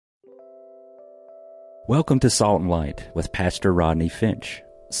Welcome to Salt and Light with Pastor Rodney Finch.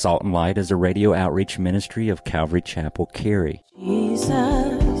 Salt and Light is a radio outreach ministry of Calvary Chapel, Cary. Jesus,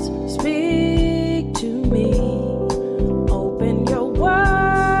 speak to me. Open your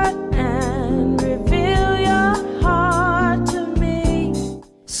word and reveal your heart to me.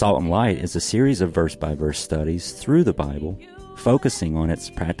 Salt and Light is a series of verse-by-verse studies through the Bible, focusing on its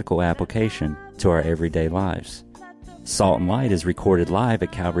practical application to our everyday lives. Salt and Light is recorded live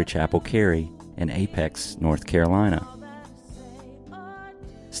at Calvary Chapel, Cary in Apex, North Carolina.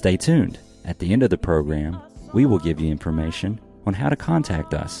 Stay tuned. At the end of the program, we will give you information on how to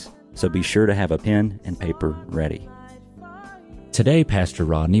contact us, so be sure to have a pen and paper ready. Today, Pastor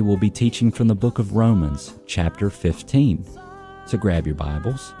Rodney will be teaching from the book of Romans, chapter 15. So grab your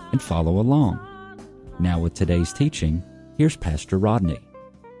Bibles and follow along. Now with today's teaching, here's Pastor Rodney.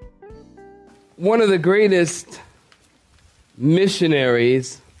 One of the greatest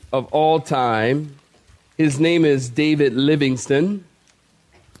missionaries of all time, his name is David Livingstone.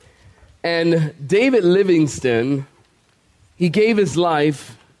 And David Livingstone, he gave his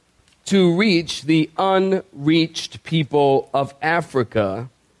life to reach the unreached people of Africa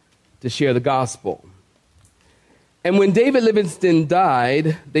to share the gospel. And when David Livingstone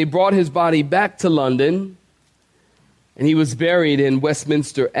died, they brought his body back to London, and he was buried in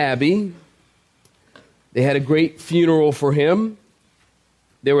Westminster Abbey. They had a great funeral for him.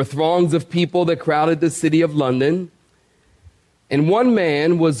 There were throngs of people that crowded the city of London. And one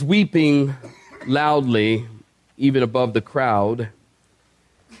man was weeping loudly, even above the crowd.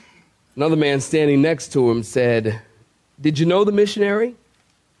 Another man standing next to him said, "Did you know the missionary?"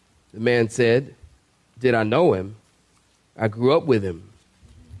 The man said, "Did I know him? I grew up with him.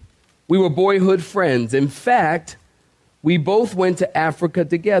 We were boyhood friends. In fact, we both went to Africa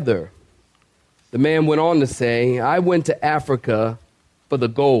together." The man went on to say, "I went to Africa for the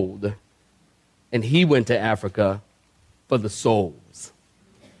gold, and he went to Africa for the souls."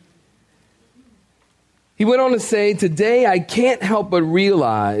 He went on to say, "Today I can't help but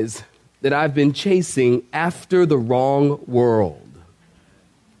realize that I've been chasing after the wrong world."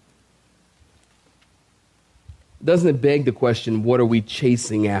 Doesn't it beg the question, what are we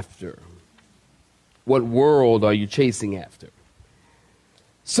chasing after? What world are you chasing after?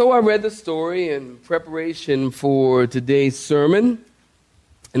 So I read the story in preparation for today's sermon,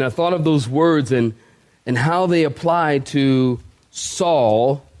 and I thought of those words and how they apply to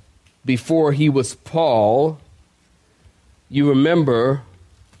Saul before he was Paul. You remember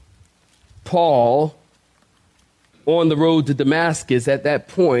Paul on the road to Damascus. At that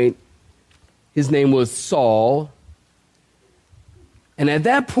point, his name was Saul. And at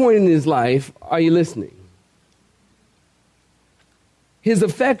that point in his life, are you listening? His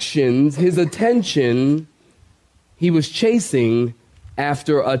affections, his attention, he was chasing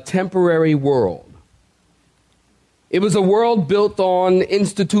after a temporary world. It was a world built on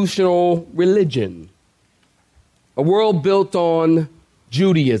institutional religion, a world built on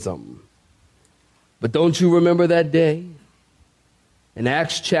Judaism. But don't you remember that day? In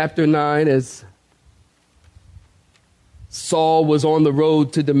Acts chapter 9, as Saul was on the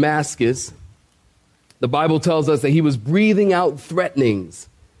road to Damascus, the Bible tells us that he was breathing out threatenings.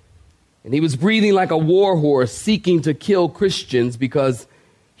 And he was breathing like a war horse seeking to kill Christians because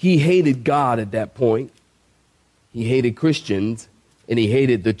he hated God at that point. He hated Christians and he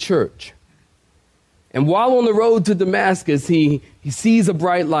hated the church. And while on the road to Damascus, he sees a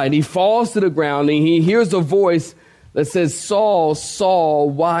bright light. He falls to the ground and he hears a voice that says, "Saul, Saul,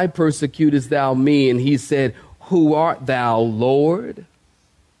 why persecutest thou me?" And he said, "Who art thou, Lord?"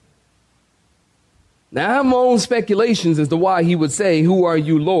 Now, I have my own speculations as to why he would say, "Who are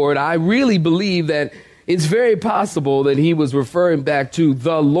you, Lord?" I really believe that it's very possible that he was referring back to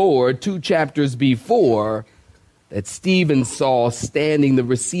the Lord 2 chapters before, that Stephen saw standing to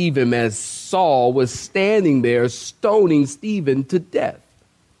receive him as Saul was standing there stoning Stephen to death.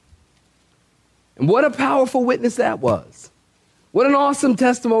 And what a powerful witness that was. What an awesome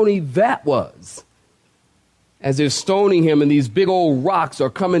testimony that was. As they're stoning him and these big old rocks are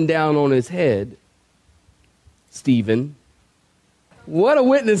coming down on his head, Stephen, what a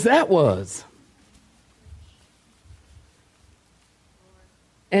witness that was.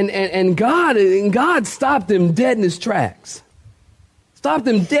 And God stopped him dead in his tracks. Stopped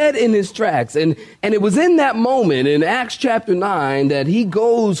him dead in his tracks. And it was in that moment in Acts chapter 9 that he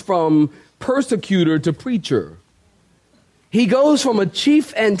goes from persecutor to preacher. He goes from a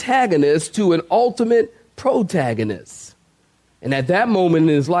chief antagonist to an ultimate protagonist. And at that moment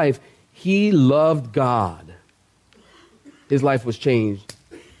in his life, he loved God. His life was changed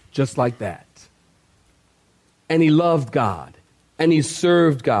just like that. And he loved God. And he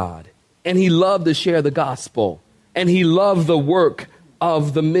served God. and he loved to share the gospel, and he loved the work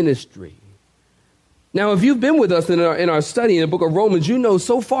of the ministry. Now, if you've been with us in our study in the book of Romans, you know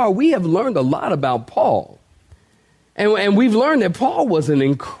so far we have learned a lot about Paul. And we've learned that Paul was an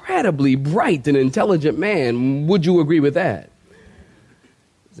incredibly bright and intelligent man. Would you agree with that?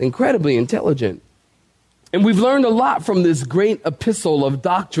 He's incredibly intelligent. And we've learned a lot from this great epistle of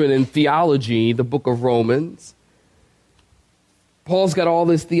doctrine and theology, the book of Romans. Paul's got all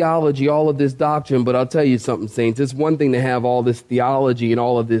this theology, all of this doctrine, but I'll tell you something, saints. It's one thing to have all this theology and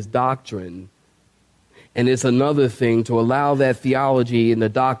all of this doctrine, and it's another thing to allow that theology and the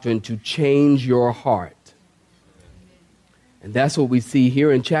doctrine to change your heart. And that's what we see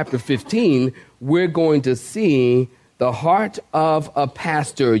here in chapter 15. We're going to see the heart of a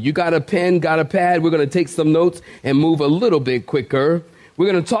pastor. You got a pen, got a pad? We're going to take some notes and move a little bit quicker.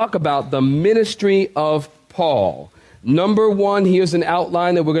 We're going to talk about the ministry of Paul. Number one, here's an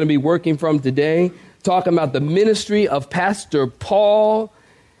outline that we're going to be working from today, talking about the ministry of Pastor Paul.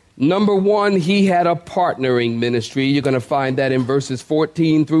 Number one, he had a partnering ministry. You're going to find that in verses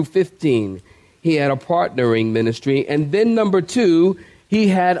 14 through 15. He had a partnering ministry. And then number two, he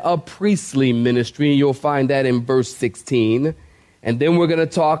had a priestly ministry. You'll find that in verse 16. And then we're going to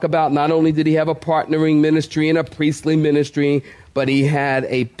talk about not only did he have a partnering ministry and a priestly ministry, but he had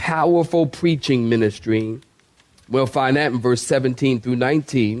a powerful preaching ministry. We'll find that in verse 17 through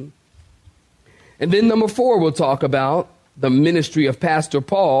 19. And then number four, we'll talk about the ministry of Pastor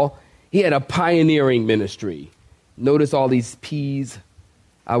Paul. He had a pioneering ministry. Notice all these P's.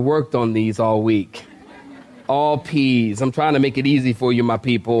 I worked on these all week. All P's. I'm trying to make it easy for you, my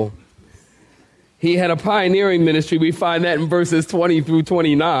people. He had a pioneering ministry. We find that in verses 20 through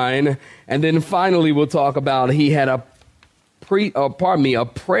 29. And then finally, we'll talk about he had a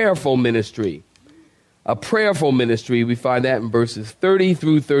prayerful ministry. A prayerful ministry. We find that in verses 30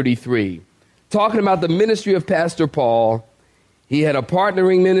 through 33. Talking about the ministry of Pastor Paul, he had a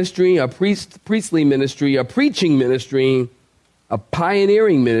partnering ministry, a priestly ministry, a preaching ministry, a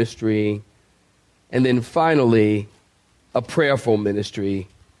pioneering ministry, and then finally, a prayerful ministry.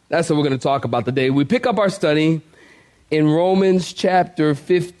 That's what we're going to talk about today. We pick up our study in Romans chapter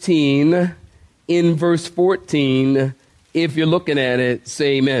 15, in verse 14. If you're looking at it,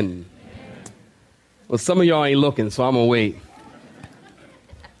 say amen. Well, some of y'all ain't looking, so I'm going to wait.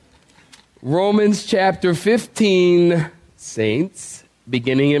 Romans chapter 15, saints,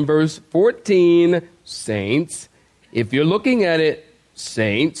 beginning in verse 14, saints. If you're looking at it,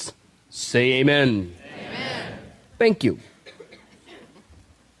 saints, say amen. Amen. Thank you.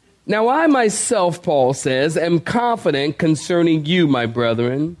 Now I myself, Paul says, am confident concerning you, my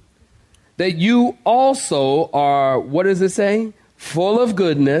brethren, that you also are, what does it say? Full of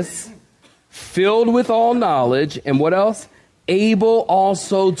goodness, filled with all knowledge, and what else? Able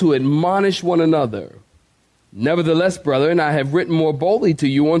also to admonish one another. Nevertheless, brethren, I have written more boldly to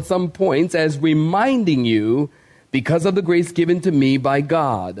you on some points, as reminding you, because of the grace given to me by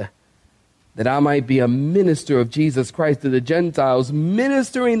God, that I might be a minister of Jesus Christ to the Gentiles,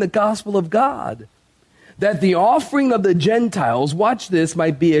 ministering the gospel of God, that the offering of the Gentiles, watch this,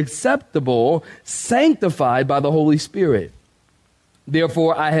 might be acceptable, sanctified by the Holy Spirit.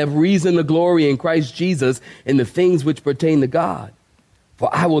 Therefore, I have reason to glory in Christ Jesus in the things which pertain to God.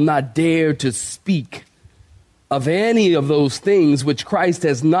 For I will not dare to speak of any of those things which Christ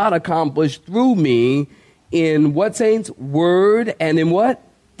has not accomplished through me in what, saints? Word, and in what?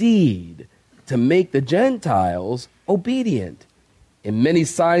 Deed, to make the Gentiles obedient in many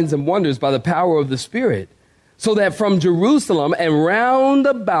signs and wonders by the power of the Spirit, so that from Jerusalem and round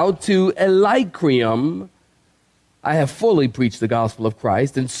about to Illyricum, I have fully preached the gospel of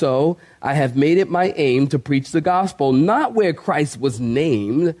Christ, and so I have made it my aim to preach the gospel, not where Christ was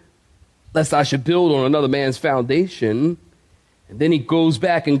named, lest I should build on another man's foundation. And then he goes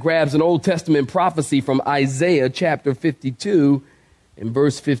back and grabs an Old Testament prophecy from Isaiah chapter 52 in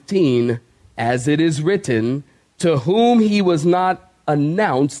verse 15, as it is written, to whom he was not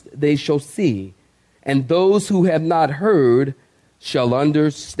announced, they shall see, and those who have not heard shall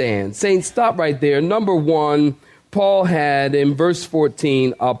understand. Saints, stop right there. Number one, Paul had, in verse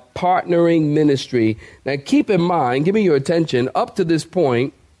 14, a partnering ministry. Now keep in mind, give me your attention, up to this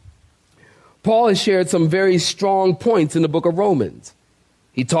point, Paul has shared some very strong points in the book of Romans.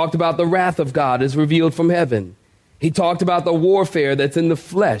 He talked about the wrath of God as revealed from heaven. He talked about the warfare that's in the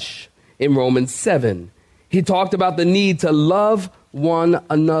flesh in Romans 7. He talked about the need to love one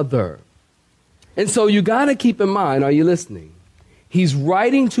another. And so you got to keep in mind, are you listening? He's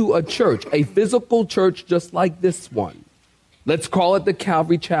writing to a church, a physical church just like this one. Let's call it the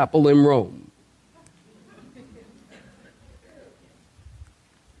Calvary Chapel in Rome.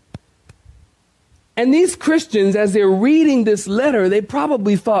 And these Christians, as they're reading this letter, they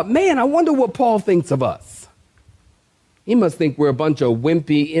probably thought, man, I wonder what Paul thinks of us. He must think we're a bunch of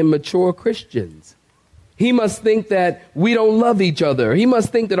wimpy, immature Christians. He must think that we don't love each other. He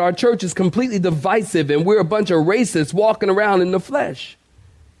must think that our church is completely divisive and we're a bunch of racists walking around in the flesh.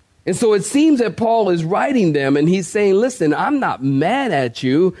 And so it seems that Paul is writing them and he's saying, listen, I'm not mad at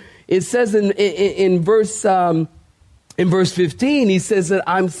you. It says in verse 15, he says that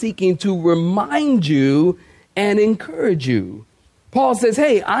I'm seeking to remind you and encourage you. Paul says,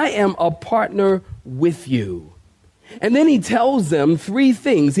 hey, I am a partner with you. And then he tells them three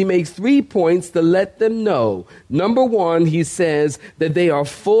things. He makes 3 points to let them know. Number one, he says that they are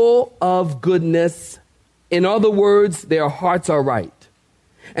full of goodness. In other words, their hearts are right.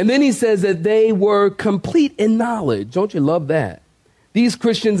 And then he says that they were complete in knowledge. Don't you love that? These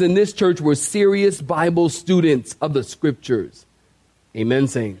Christians in this church were serious Bible students of the scriptures. Amen,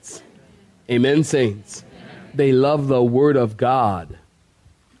 saints. Amen, saints. They love the word of God.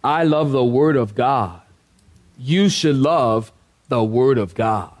 I love the word of God. You should love the word of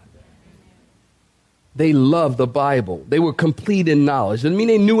God. They love the Bible. They were complete in knowledge. It doesn't mean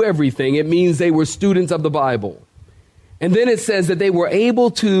they knew everything. It means they were students of the Bible. And then it says that they were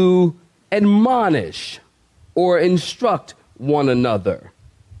able to admonish or instruct one another.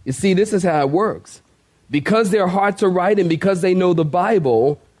 You see, this is how it works. Because their hearts are right and because they know the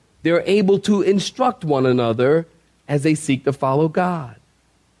Bible, they're able to instruct one another as they seek to follow God.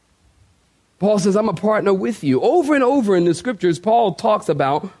 Paul says, I'm a partner with you. Over and over in the scriptures, Paul talks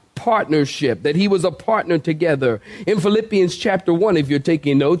about partnership, that he was a partner together. In Philippians chapter 1, if you're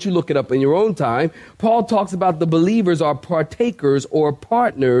taking notes, you look it up in your own time. Paul talks about the believers are partakers or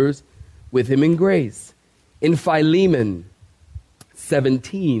partners with him in grace. In Philemon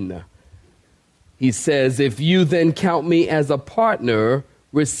 17, he says, if you then count me as a partner,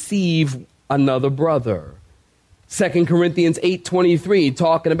 receive another brother. 2 Corinthians 8:23,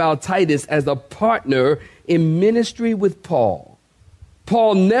 talking about Titus as a partner in ministry with Paul.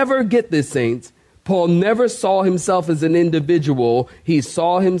 Paul never, get this, saints, Paul never saw himself as an individual. He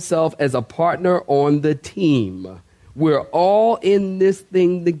saw himself as a partner on the team. We're all in this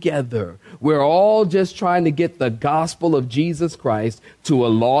thing together. We're all just trying to get the gospel of Jesus Christ to a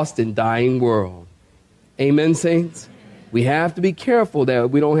lost and dying world. Amen, saints? We have to be careful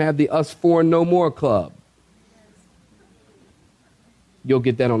that we don't have the us four no more club. You'll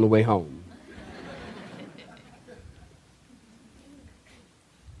get that on the way home.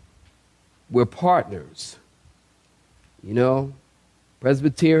 We're partners. You know,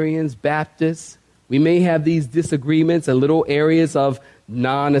 Presbyterians, Baptists, we may have these disagreements in little areas of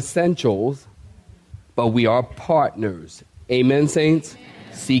non-essentials, but we are partners. Amen, saints?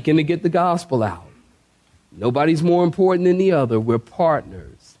 Amen. Seeking to get the gospel out. Nobody's more important than the other. We're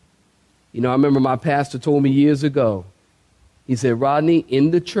partners. You know, I remember my pastor told me years ago, he said, Rodney,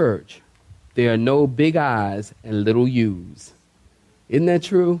 in the church, there are no big I's and little U's. Isn't that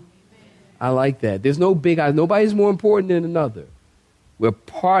true? I like that. There's no big I's. Nobody's more important than another. We're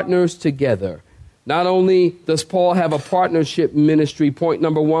partners together. Not only does Paul have a partnership ministry, point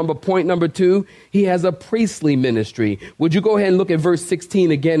number one, but point number two, he has a priestly ministry. Would you go ahead and look at verse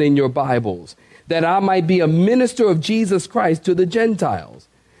 16 again in your Bibles? That I might be a minister of Jesus Christ to the Gentiles.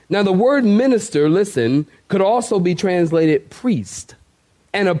 Now, the word minister, listen, could also be translated priest.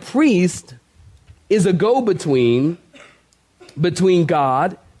 And a priest is a go-between between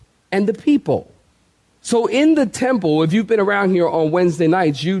God and the people. So in the temple, if you've been around here on Wednesday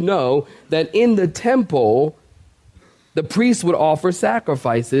nights, you know that in the temple, the priest would offer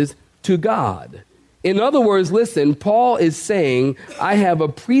sacrifices to God. In other words, listen, Paul is saying, I have a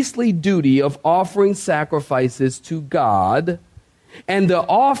priestly duty of offering sacrifices to God. And the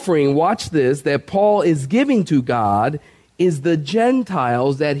offering, watch this, that Paul is giving to God is the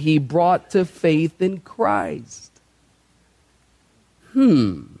Gentiles that he brought to faith in Christ.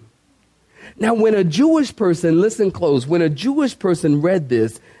 Now, when a Jewish person, listen close, when a Jewish person read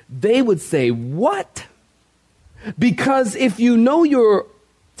this, they would say, what? Because if you know your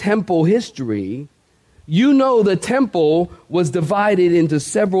temple history, you know the temple was divided into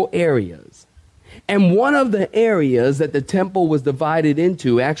several areas. And one of the areas that the temple was divided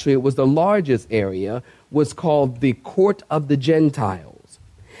into, actually it was the largest area, was called the Court of the Gentiles.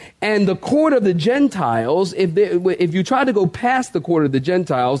 And the Court of the Gentiles, if you try to go past the Court of the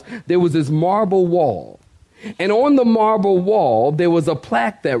Gentiles, there was this marble wall. And on the marble wall, there was a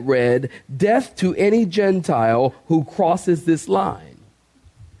plaque that read, "Death to any Gentile who crosses this line."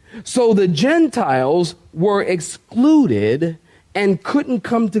 So the Gentiles were excluded and couldn't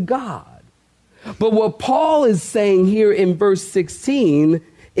come to God. But what Paul is saying here in verse 16,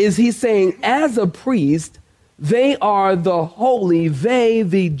 is he's saying, as a priest, they are the holy,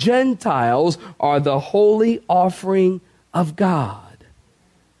 the Gentiles, are the holy offering of God.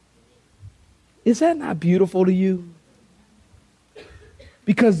 Is that not beautiful to you?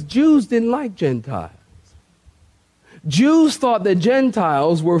 Because Jews didn't like Gentiles. Jews thought that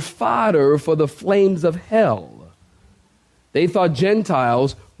Gentiles were fodder for the flames of hell. They thought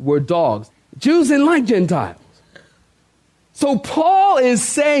Gentiles were dogs. Jews didn't like Gentiles. So Paul is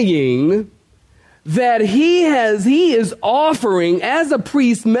saying that he is offering, as a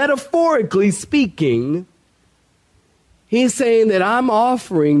priest, metaphorically speaking, he's saying that I'm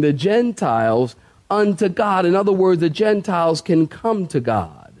offering the Gentiles unto God. In other words, the Gentiles can come to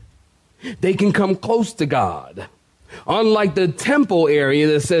God. They can come close to God. Unlike the temple area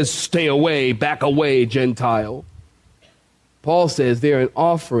that says, stay away, back away, Gentile. Paul says they're an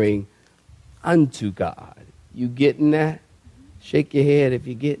offering unto God. You getting that? Shake your head if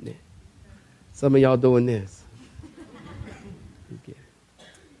you're getting it. Some of y'all doing this.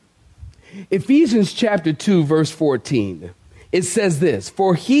 Ephesians chapter 2, verse 14. It says this,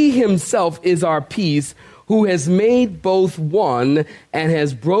 for he himself is our peace, who has made both one and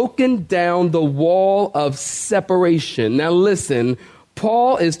has broken down the wall of separation. Now listen,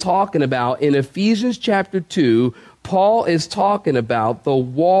 Paul is talking about, in Ephesians chapter 2, Paul is talking about the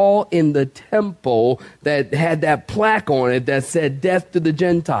wall in the temple that had that plaque on it that said death to the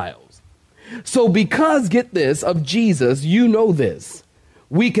Gentiles. So because, get this, of Jesus, you know this.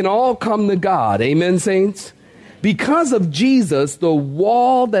 We can all come to God. Amen, saints? Because of Jesus, the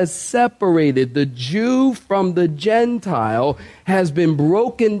wall that separated the Jew from the Gentile has been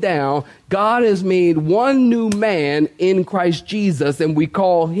broken down. God has made one new man in Christ Jesus, and we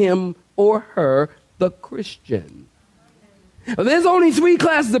call him or her the Christian. Now, there's only three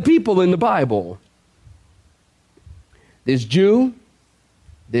classes of people in the Bible. There's Jew,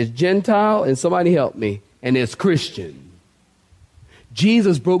 there's Gentile, and somebody help me, and there's Christian.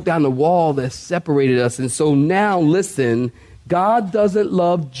 Jesus broke down the wall that separated us. And so now, listen, God doesn't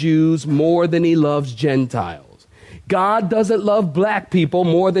love Jews more than he loves Gentiles. God doesn't love black people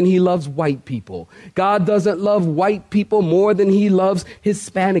more than he loves white people. God doesn't love white people more than he loves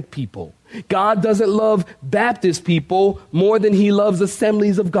Hispanic people. God doesn't love Baptist people more than he loves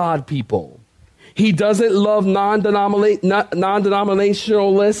Assemblies of God people. He doesn't love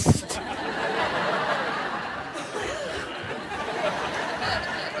non-denominationalists.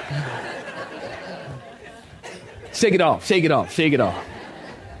 Shake it off, shake it off, shake it off.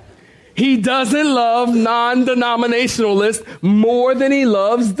 He doesn't love non-denominationalists more than he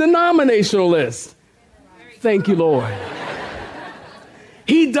loves denominationalists. Thank you, Lord.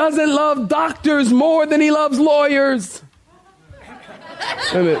 He doesn't love doctors more than he loves lawyers.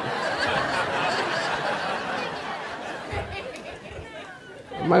 Wait a minute.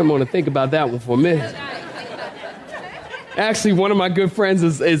 I might want to think about that one for a minute. Actually, one of my good friends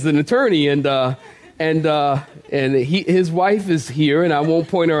is an attorney, and his wife is here, and I won't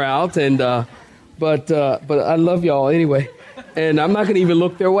point her out, but I love y'all anyway, and I'm not going to even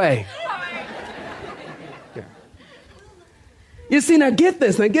look their way. Yeah. You see, now get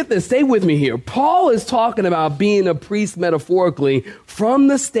this, stay with me here. Paul is talking about being a priest metaphorically from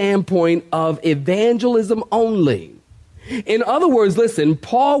the standpoint of evangelism only. In other words, listen,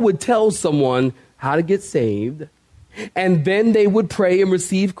 Paul would tell someone how to get saved, and then they would pray and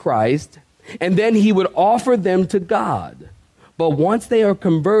receive Christ, and then he would offer them to God. But once they are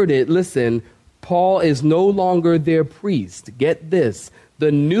converted, listen, Paul is no longer their priest. Get this.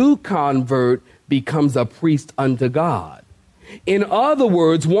 The new convert becomes a priest unto God. In other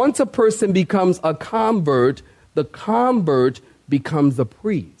words, once a person becomes a convert, the convert becomes a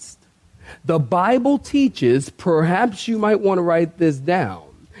priest. The Bible teaches, perhaps you might want to write this down,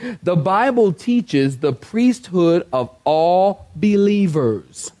 the Bible teaches the priesthood of all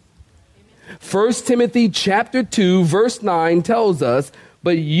believers. 1 Timothy chapter 2, verse 9 tells us,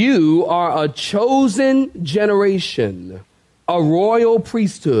 but you are a chosen generation, a royal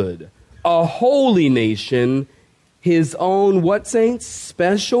priesthood, a holy nation, his own, what saints?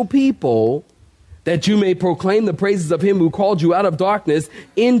 Special people, that you may proclaim the praises of him who called you out of darkness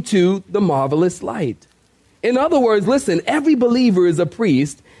into the marvelous light. In other words, listen, every believer is a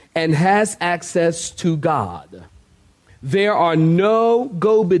priest and has access to God. There are no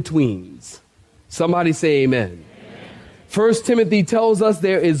go-betweens. Somebody say amen. 1 Timothy tells us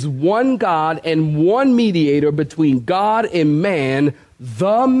there is one God and one mediator between God and man,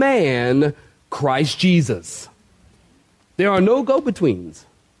 the man, Christ Jesus. There are no go-betweens.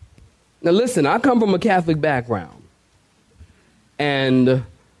 Now listen, I come from a Catholic background. And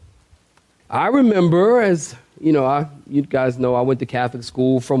I remember as you guys know I went to Catholic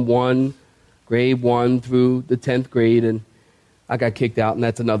school from grade 1 through the 10th grade, and I got kicked out, and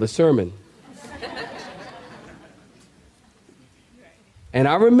that's another sermon. And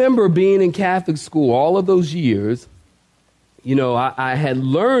I remember being in Catholic school all of those years. I had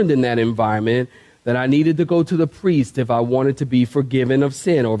learned in that environment that I needed to go to the priest if I wanted to be forgiven of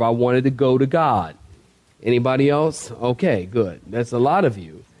sin or if I wanted to go to God. Anybody else? Okay, good. That's a lot of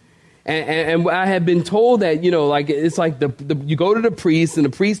you. And I had been told that, it's like you go to the priest and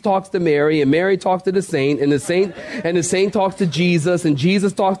the priest talks to Mary and Mary talks to the saint and the saint talks to Jesus and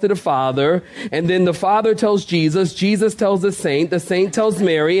Jesus talks to the Father. And then the Father tells Jesus tells the saint tells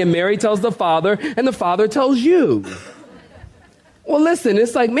Mary, and Mary tells the Father, and the Father tells you. Well, listen,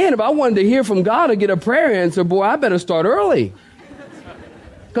 it's like, man, if I wanted to hear from God or get a prayer answer, boy, I better start early.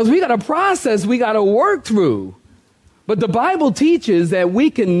 Because we got a process we got to work through. But the Bible teaches that we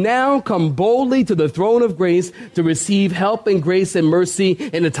can now come boldly to the throne of grace to receive help and grace and mercy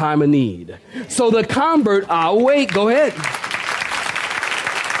in a time of need. So the convert, go ahead.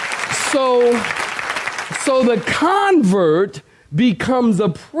 So the convert becomes a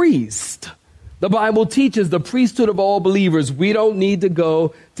priest. The Bible teaches the priesthood of all believers. We don't need to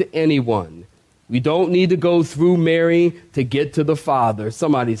go to anyone. We don't need to go through Mary to get to the Father.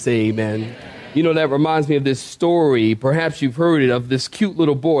 Somebody say amen. Amen. That reminds me of this story. Perhaps you've heard it, of this cute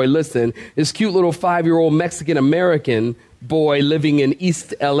little boy. Listen, this cute little 5-year-old Mexican-American boy living in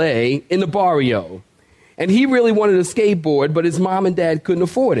East L.A. in the barrio. And he really wanted a skateboard, but his mom and dad couldn't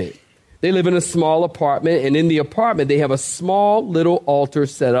afford it. They live in a small apartment, and in the apartment, they have a small little altar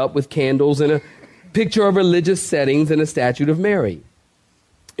set up with candles and a picture of religious settings and a statue of Mary.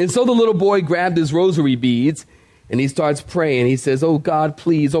 And so the little boy grabbed his rosary beads, and he starts praying. He says, "Oh, God,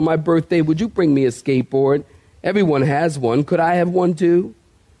 please, on my birthday, would you bring me a skateboard? Everyone has one. Could I have one too?"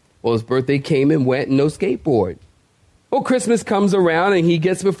 Well, his birthday came and went, and no skateboard. Well, Christmas comes around, and he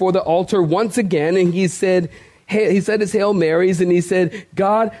gets before the altar once again, and he said his Hail Marys, and he said,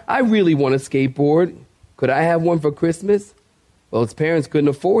 "God, I really want a skateboard. Could I have one for Christmas?" Well, his parents couldn't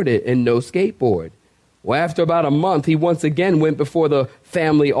afford it, and no skateboard. Well, after about a month, he once again went before the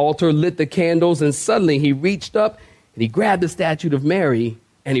family altar, lit the candles, and suddenly he reached up and he grabbed the statue of Mary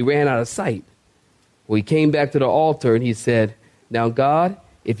and he ran out of sight. Well, he came back to the altar and he said, "Now, God,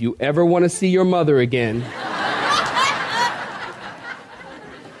 if you ever want to see your mother again..."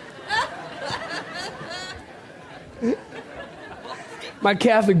 My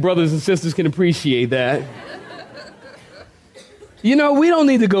Catholic brothers and sisters can appreciate that. We don't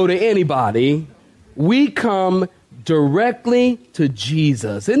need to go to anybody. We come directly to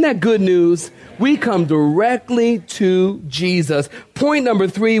Jesus. Isn't that good news? We come directly to Jesus. Point number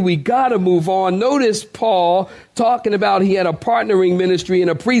 3, we got to move on. Notice Paul talking about he had a partnering ministry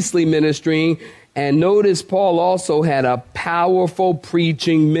and a priestly ministry. And notice Paul also had a powerful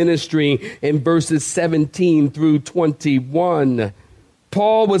preaching ministry in verses 17 through 21.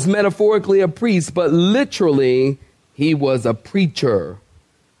 Paul was metaphorically a priest, but literally he was a preacher.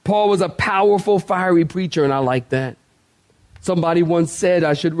 Paul was a powerful, fiery preacher, and I like that. Somebody once said,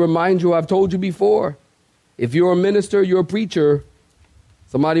 I should remind you, I've told you before, if you're a minister, you're a preacher.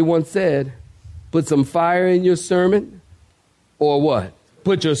 Somebody once said, put some fire in your sermon, or what?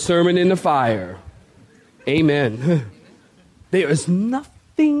 Put your sermon in the fire. Amen. There is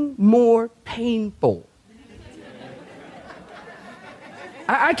nothing more painful.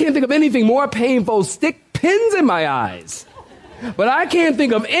 I can't think of anything more painful. Stick pins in my eyes. But I can't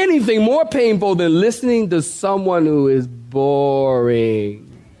think of anything more painful than listening to someone who is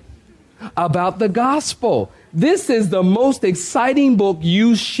boring about the gospel. This is the most exciting book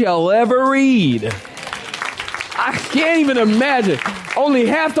you shall ever read. I can't even imagine. Only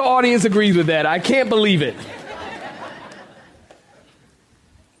half the audience agrees with that. I can't believe it.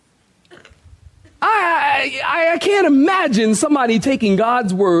 I can't imagine somebody taking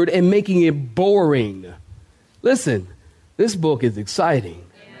God's word and making it boring. Listen. This book is exciting.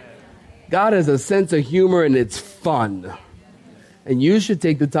 God has a sense of humor and it's fun. And you should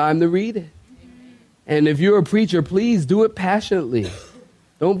take the time to read it. And if you're a preacher, please do it passionately.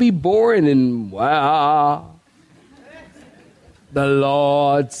 Don't be boring and, wow, the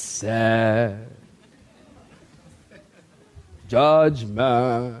Lord said,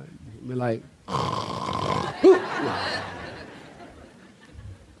 judgment. Be like,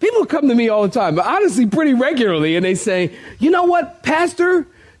 people come to me all the time, but honestly, pretty regularly, and they say, you know what, Pastor?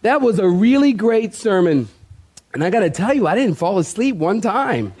 That was a really great sermon. And I got to tell you, I didn't fall asleep one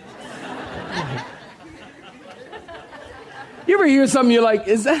time. You ever hear something, you're like,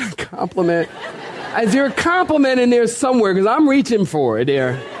 is that a compliment? Is there a compliment in there somewhere? Because I'm reaching for it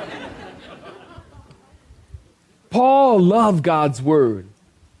there. Paul loved God's word,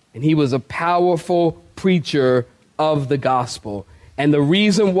 and he was a powerful preacher of the gospel. And the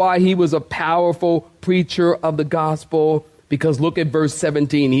reason why he was a powerful preacher of the gospel, because look at verse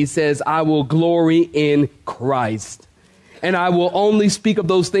 17. He says, I will glory in Christ, and I will only speak of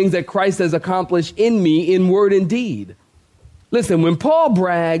those things that Christ has accomplished in me in word and deed. Listen, when Paul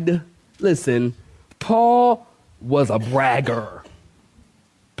bragged, Paul was a bragger.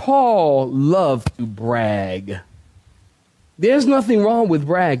 Paul loved to brag. There's nothing wrong with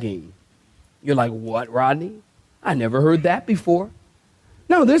bragging. You're like, what, Rodney? I never heard that before.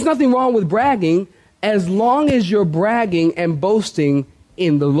 No, there's nothing wrong with bragging as long as you're bragging and boasting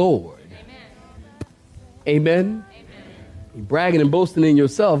in the Lord. Amen? Amen? You're bragging and boasting in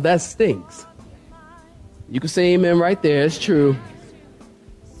yourself, that stinks. You can say amen right there. It's true.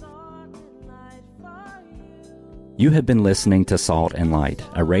 You have been listening to Salt and Light,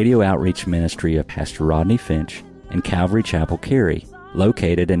 a radio outreach ministry of Pastor Rodney Finch and Calvary Chapel, Cary,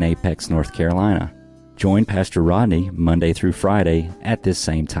 located in Apex, North Carolina. Join Pastor Rodney Monday through Friday at this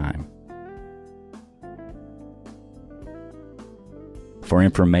same time. For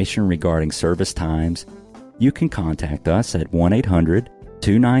information regarding service times, you can contact us at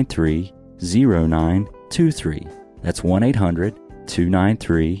 1-800-293-0923. That's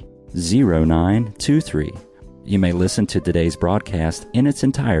 1-800-293-0923. You may listen to today's broadcast in its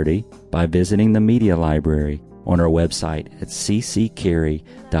entirety by visiting the media library on our website at cccary.org.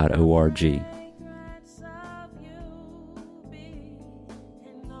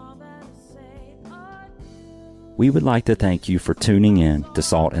 We would like to thank you for tuning in to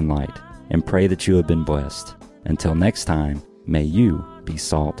Salt and Light and pray that you have been blessed. Until next time, may you be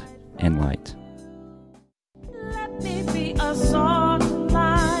salt and light. Let me be a salt.